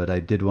David, but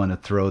I did want to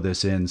throw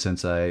this in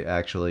since I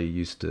actually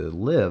used to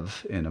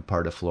live in a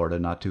part of Florida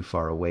not too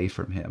far away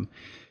from him.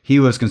 He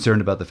was concerned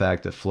about the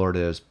fact that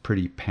Florida is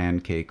pretty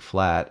pancake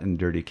flat and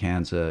Dirty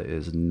Kanza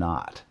is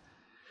not.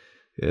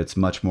 It's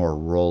much more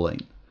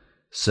rolling.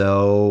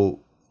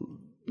 So,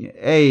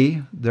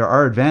 there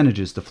are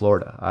advantages to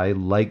Florida. I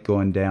like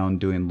going down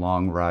doing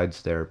long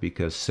rides there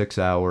because 6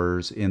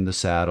 hours in the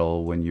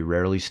saddle when you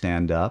rarely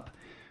stand up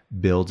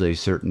builds a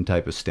certain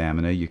type of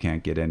stamina you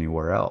can't get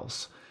anywhere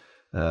else.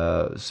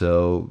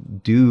 So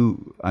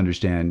do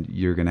understand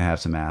you're going to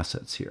have some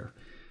assets here.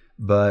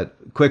 But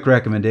quick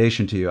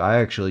recommendation to you, I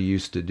actually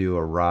used to do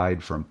a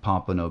ride from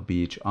Pompano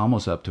Beach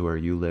almost up to where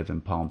you live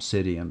in Palm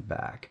City and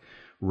back,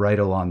 right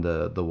along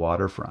the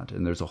waterfront.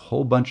 And there's a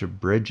whole bunch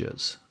of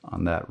bridges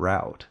on that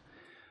route.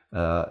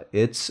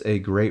 It's a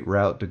great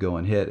route to go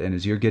and hit. And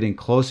as you're getting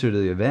closer to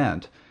the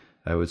event,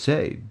 I would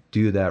say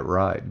do that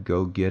ride.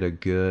 Go get a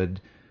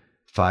good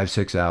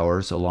 5-6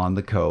 hours along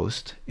the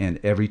coast, and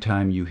every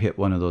time you hit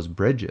one of those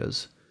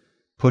bridges,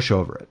 push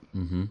over it.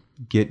 Mm-hmm.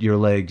 Get your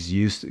legs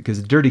used to,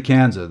 because Dirty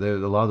Kanza,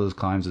 a lot of those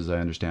climbs, as I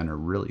understand, are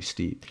really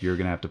steep. You're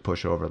going to have to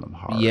push over them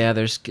hard. Yeah,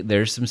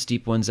 there's some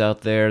steep ones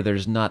out there.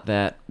 There's not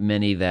that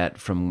many that,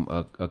 from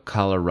a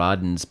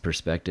Coloradan's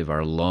perspective,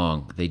 are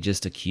long. They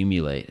just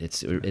accumulate.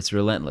 It's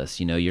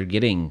relentless. You're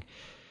getting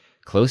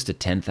close to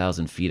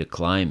 10,000 feet of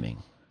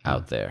climbing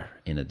out there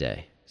in a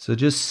day. So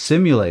just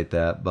simulate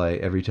that by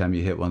every time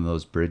you hit one of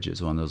those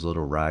bridges, one of those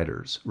little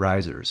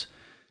risers,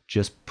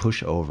 just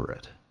push over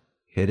it.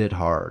 Hit it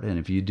hard. And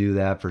if you do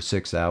that for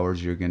 6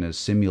 hours, you're going to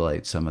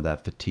simulate some of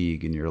that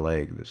fatigue in your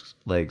legs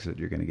that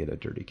you're going to get at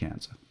Dirty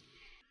Kanza.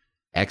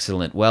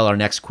 Excellent. Well, our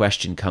next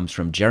question comes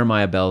from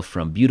Jeremiah Bell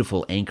from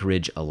beautiful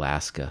Anchorage,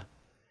 Alaska.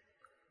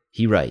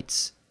 He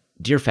writes,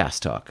 Dear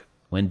Fast Talk,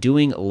 when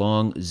doing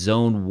long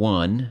Zone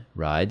 1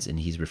 rides,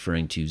 and he's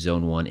referring to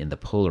Zone 1 in the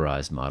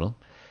polarized model,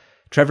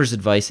 Trevor's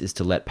advice is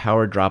to let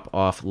power drop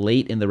off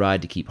late in the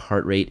ride to keep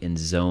heart rate in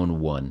Zone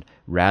 1,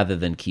 rather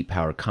than keep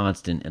power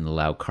constant and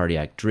allow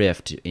cardiac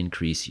drift to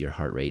increase your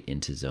heart rate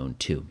into Zone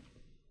 2.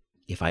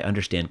 If I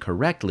understand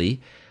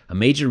correctly, a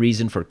major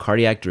reason for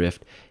cardiac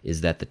drift is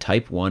that the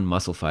type 1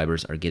 muscle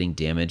fibers are getting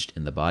damaged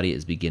and the body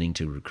is beginning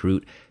to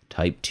recruit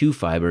type 2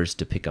 fibers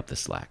to pick up the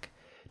slack.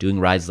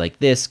 Doing rides like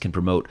this can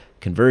promote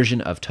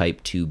conversion of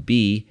type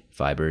 2B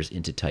fibers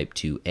into type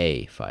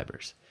 2A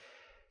fibers.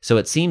 So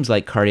it seems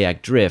like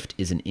cardiac drift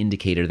is an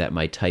indicator that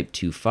my type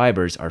 2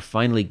 fibers are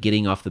finally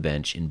getting off the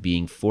bench and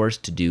being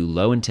forced to do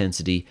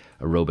low-intensity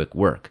aerobic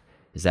work.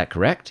 Is that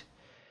correct?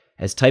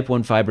 As type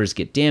 1 fibers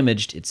get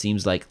damaged, it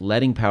seems like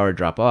letting power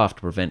drop off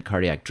to prevent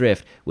cardiac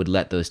drift would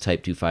let those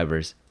type 2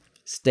 fibers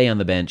stay on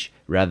the bench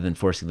rather than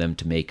forcing them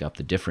to make up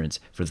the difference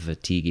for the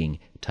fatiguing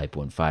type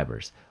 1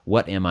 fibers.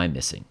 What am I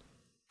missing?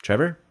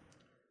 Trevor?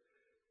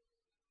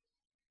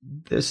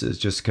 This is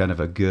just kind of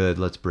a good,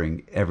 let's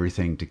bring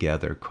everything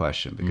together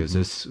question,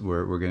 because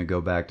we're going to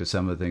go back to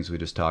some of the things we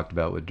just talked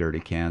about with Dirty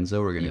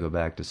Kanza. We're going to go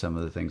back to some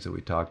of the things that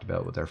we talked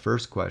about with our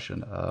first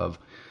question of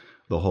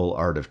the whole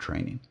art of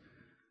training.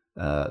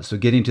 So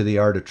getting to the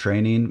art of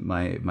training,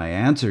 my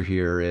answer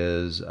here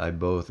is I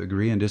both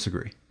agree and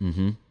disagree.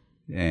 Mm-hmm.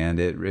 And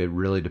it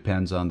really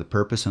depends on the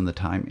purpose and the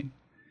timing.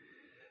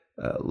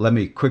 Let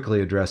me quickly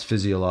address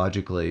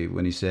physiologically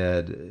when he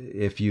said,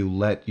 if you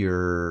let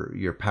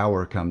your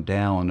power come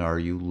down, are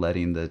you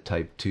letting the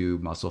type 2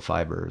 muscle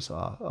fibers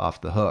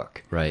off the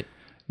hook? Right.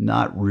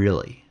 Not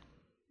really.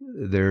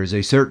 There's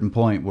a certain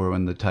point where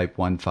when the type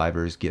 1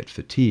 fibers get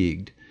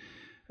fatigued,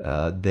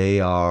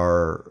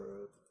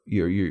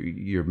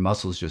 your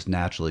muscles just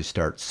naturally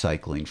start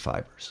cycling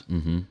fibers.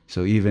 Mm-hmm.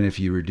 So even if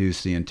you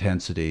reduce the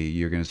intensity,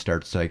 you're going to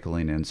start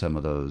cycling in some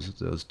of those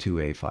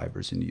 2A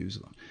fibers and use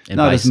them. And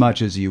not as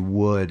much as you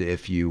would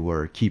if you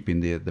were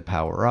keeping the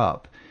power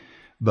up.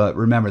 But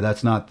remember,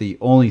 that's not the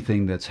only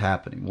thing that's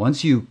happening.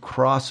 Once you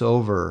cross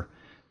over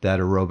that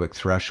aerobic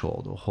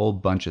threshold, a whole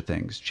bunch of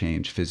things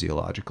change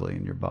physiologically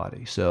in your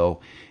body. So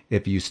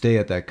if you stay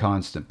at that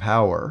constant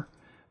power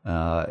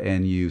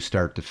and you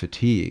start to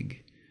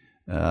fatigue,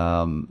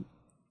 and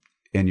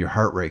your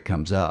heart rate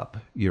comes up,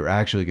 you're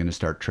actually going to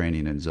start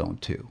training in Zone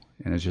 2.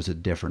 And it's just a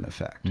different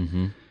effect.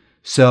 Mm-hmm.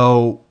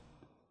 So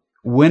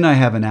when I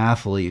have an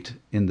athlete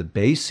in the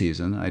base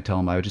season, I tell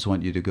them, I just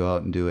want you to go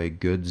out and do a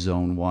good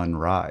Zone 1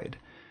 ride.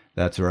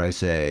 That's where I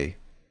say,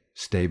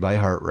 stay by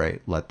heart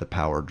rate, let the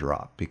power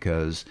drop,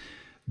 because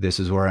this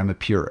is where I'm a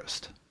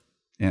purist.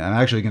 And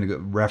I'm actually going to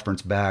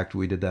reference back,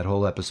 we did that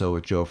whole episode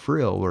with Joe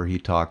Friel where he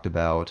talked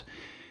about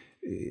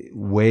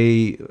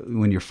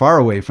when you're far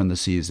away from the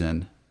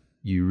season,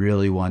 you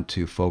really want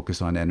to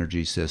focus on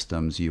energy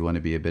systems. You want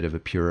to be a bit of a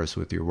purist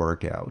with your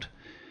workout.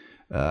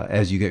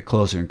 As you get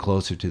closer and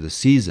closer to the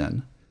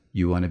season,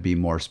 you want to be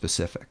more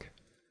specific.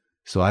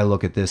 So I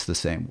look at this the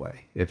same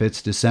way. If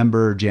it's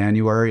December,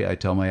 January, I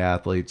tell my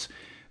athletes,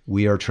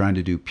 we are trying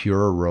to do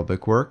pure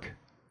aerobic work.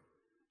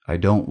 I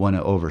don't want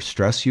to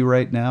overstress you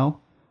right now.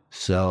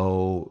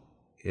 So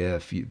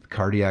if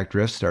cardiac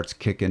drift starts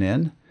kicking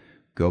in,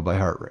 go by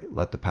heart rate.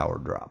 Let the power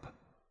drop.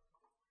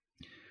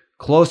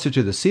 closer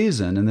to the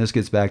season, and this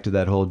gets back to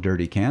that whole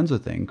dirty Kansas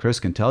thing,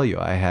 Chris can tell you,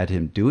 I had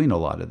him doing a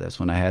lot of this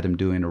when I had him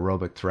doing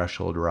aerobic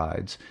threshold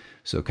rides,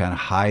 so kind of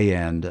high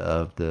end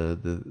of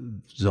the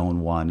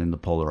zone 1 in the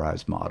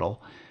polarized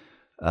model.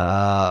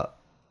 I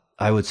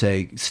would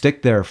say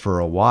stick there for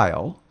a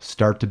while,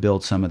 start to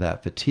build some of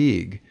that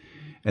fatigue,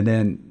 and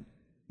then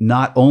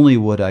not only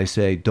would I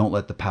say don't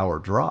let the power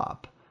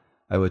drop,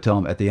 I would tell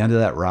him at the end of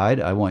that ride,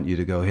 I want you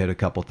to go hit a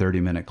couple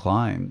 30-minute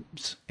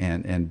climbs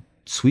and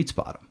sweet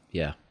spot them.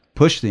 Yeah.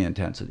 Push the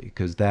intensity,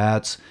 because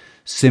that's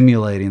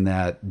simulating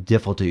that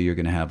difficulty you're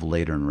going to have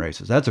later in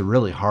races. That's a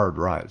really hard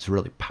ride. It's a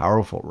really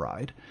powerful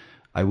ride.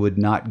 I would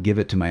not give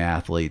it to my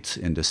athletes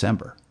in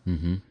December.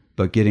 Mm-hmm.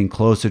 But getting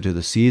closer to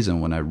the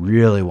season when I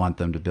really want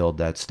them to build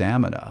that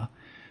stamina,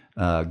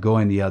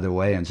 going the other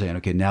way and saying,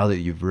 okay, now that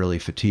you've really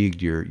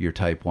fatigued your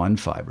type 1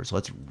 fibers,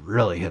 let's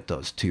really hit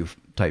those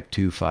type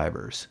 2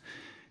 fibers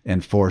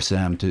and force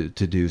them to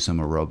do some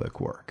aerobic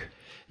work.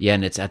 Yeah,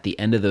 and it's at the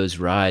end of those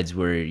rides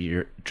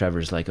where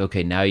Trevor's like,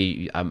 okay, now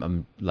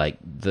I'm like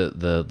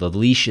the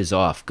leash is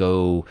off.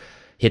 Go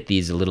hit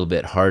these a little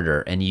bit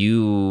harder, and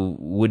you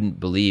wouldn't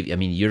believe. I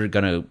mean, you're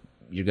gonna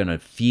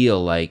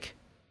feel like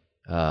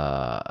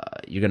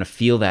you're gonna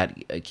feel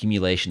that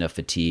accumulation of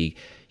fatigue.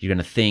 You're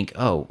gonna think,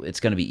 oh, it's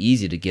gonna be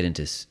easy to get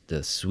into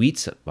the sweet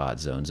spot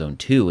zone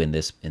 2 in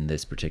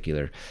this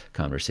particular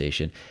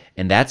conversation,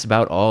 and that's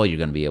about all you're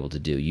gonna be able to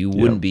do. You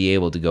wouldn't be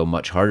able to go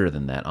much harder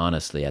than that,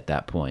 honestly, at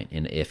that point,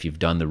 and if you've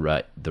done the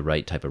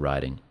right type of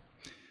riding.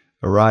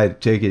 A ride,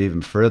 take it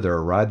even further,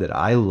 a ride that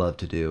I love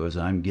to do is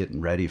I'm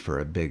getting ready for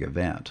a big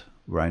event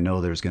where I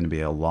know there's going to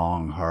be a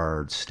long,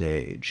 hard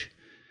stage.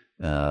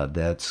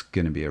 That's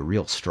going to be a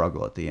real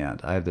struggle at the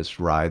end. I have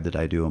this ride that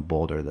I do in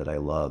Boulder that I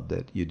love,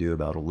 that you do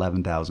about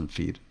 11,000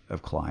 feet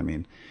of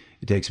climbing.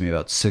 It takes me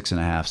about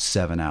 6.5,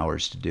 7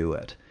 hours to do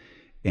it.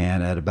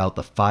 And at about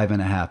the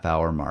 5.5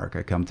 hour mark,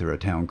 I come through a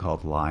town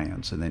called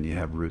Lyons, and then you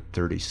have Route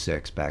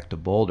 36 back to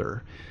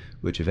Boulder,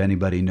 which, if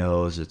anybody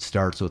knows, it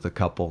starts with a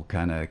couple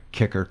kind of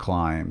kicker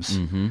climbs,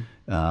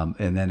 and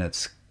then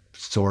it's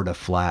sort of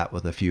flat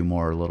with a few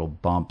more little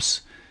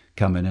bumps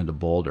coming into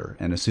Boulder.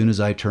 And as soon as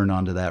I turn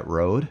onto that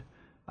road,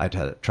 I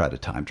try to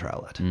time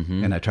trial it,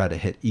 and I try to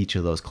hit each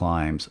of those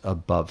climbs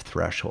above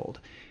threshold.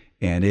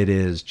 And it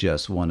is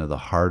just one of the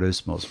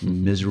hardest, most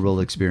miserable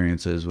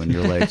experiences when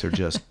your legs are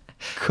just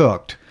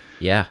cooked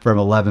from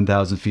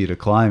 11,000 feet of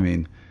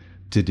climbing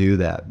to do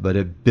that. But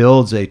it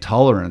builds a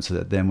tolerance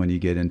that then when you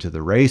get into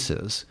the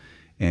races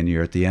and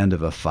you're at the end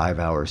of a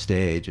 5-hour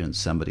stage and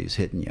somebody's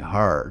hitting you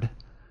hard,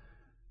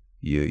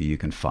 you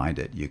can find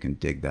it. You can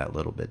dig that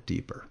little bit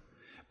deeper.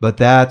 But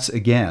that's,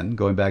 again,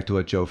 going back to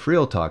what Joe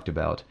Friel talked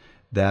about,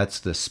 that's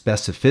the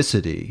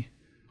specificity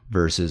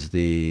versus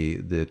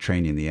the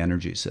training the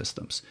energy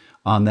systems.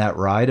 On that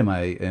ride,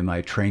 am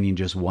I training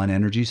just one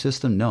energy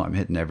system? No, I'm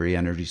hitting every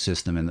energy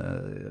system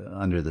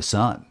under the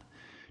sun,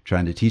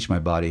 trying to teach my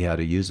body how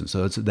to use them.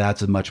 So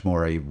that's a much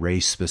more a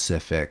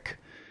race-specific,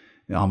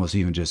 almost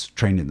even just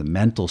training the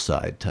mental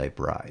side type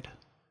ride.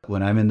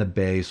 When I'm in the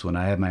base, when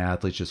I have my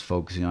athletes just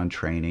focusing on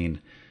training,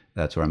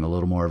 that's where I'm a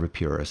little more of a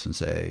purist and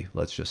say,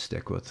 let's just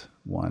stick with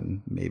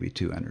 1, maybe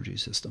 2 energy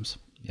systems.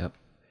 Yep.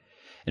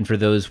 And for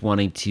those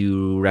wanting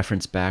to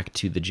reference back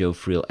to the Joe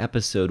Friel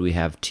episode, we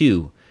have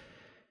 2.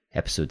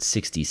 Episode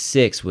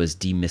 66 was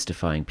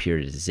Demystifying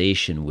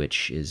Periodization,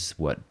 which is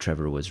what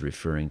Trevor was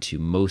referring to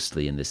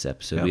mostly in this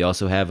episode. Yep. We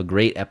also have a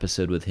great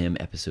episode with him,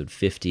 episode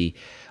 50,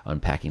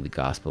 Unpacking the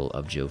Gospel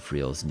of Joe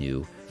Friel's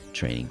New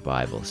Training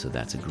Bible. So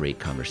that's a great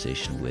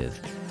conversation with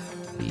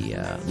the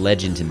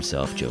legend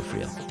himself, Joe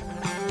Friel.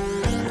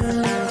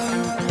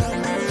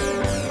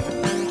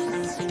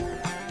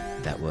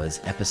 That was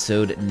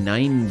episode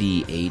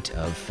 98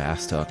 of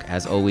Fast Talk.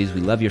 As always,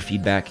 we love your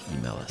feedback.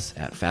 Email us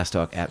at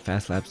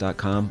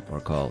fasttalk@fastlabs.com or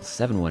call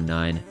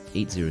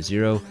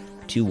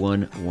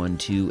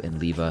 719-800-2112 and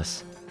leave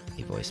us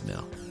a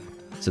voicemail.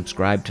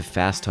 Subscribe to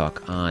Fast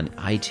Talk on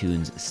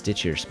iTunes,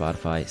 Stitcher,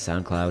 Spotify,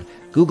 SoundCloud,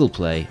 Google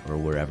Play, or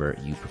wherever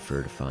you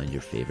prefer to find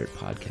your favorite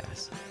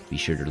podcasts. Be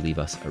sure to leave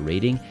us a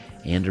rating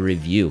and a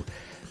review.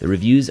 The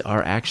reviews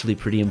are actually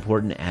pretty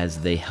important as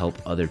they help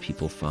other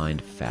people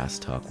find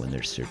Fast Talk when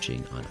they're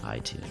searching on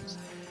iTunes.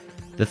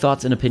 The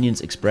thoughts and opinions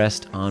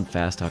expressed on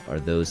Fast Talk are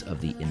those of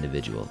the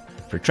individual.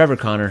 For Trevor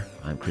Connor,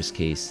 I'm Chris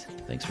Case.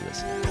 Thanks for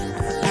listening.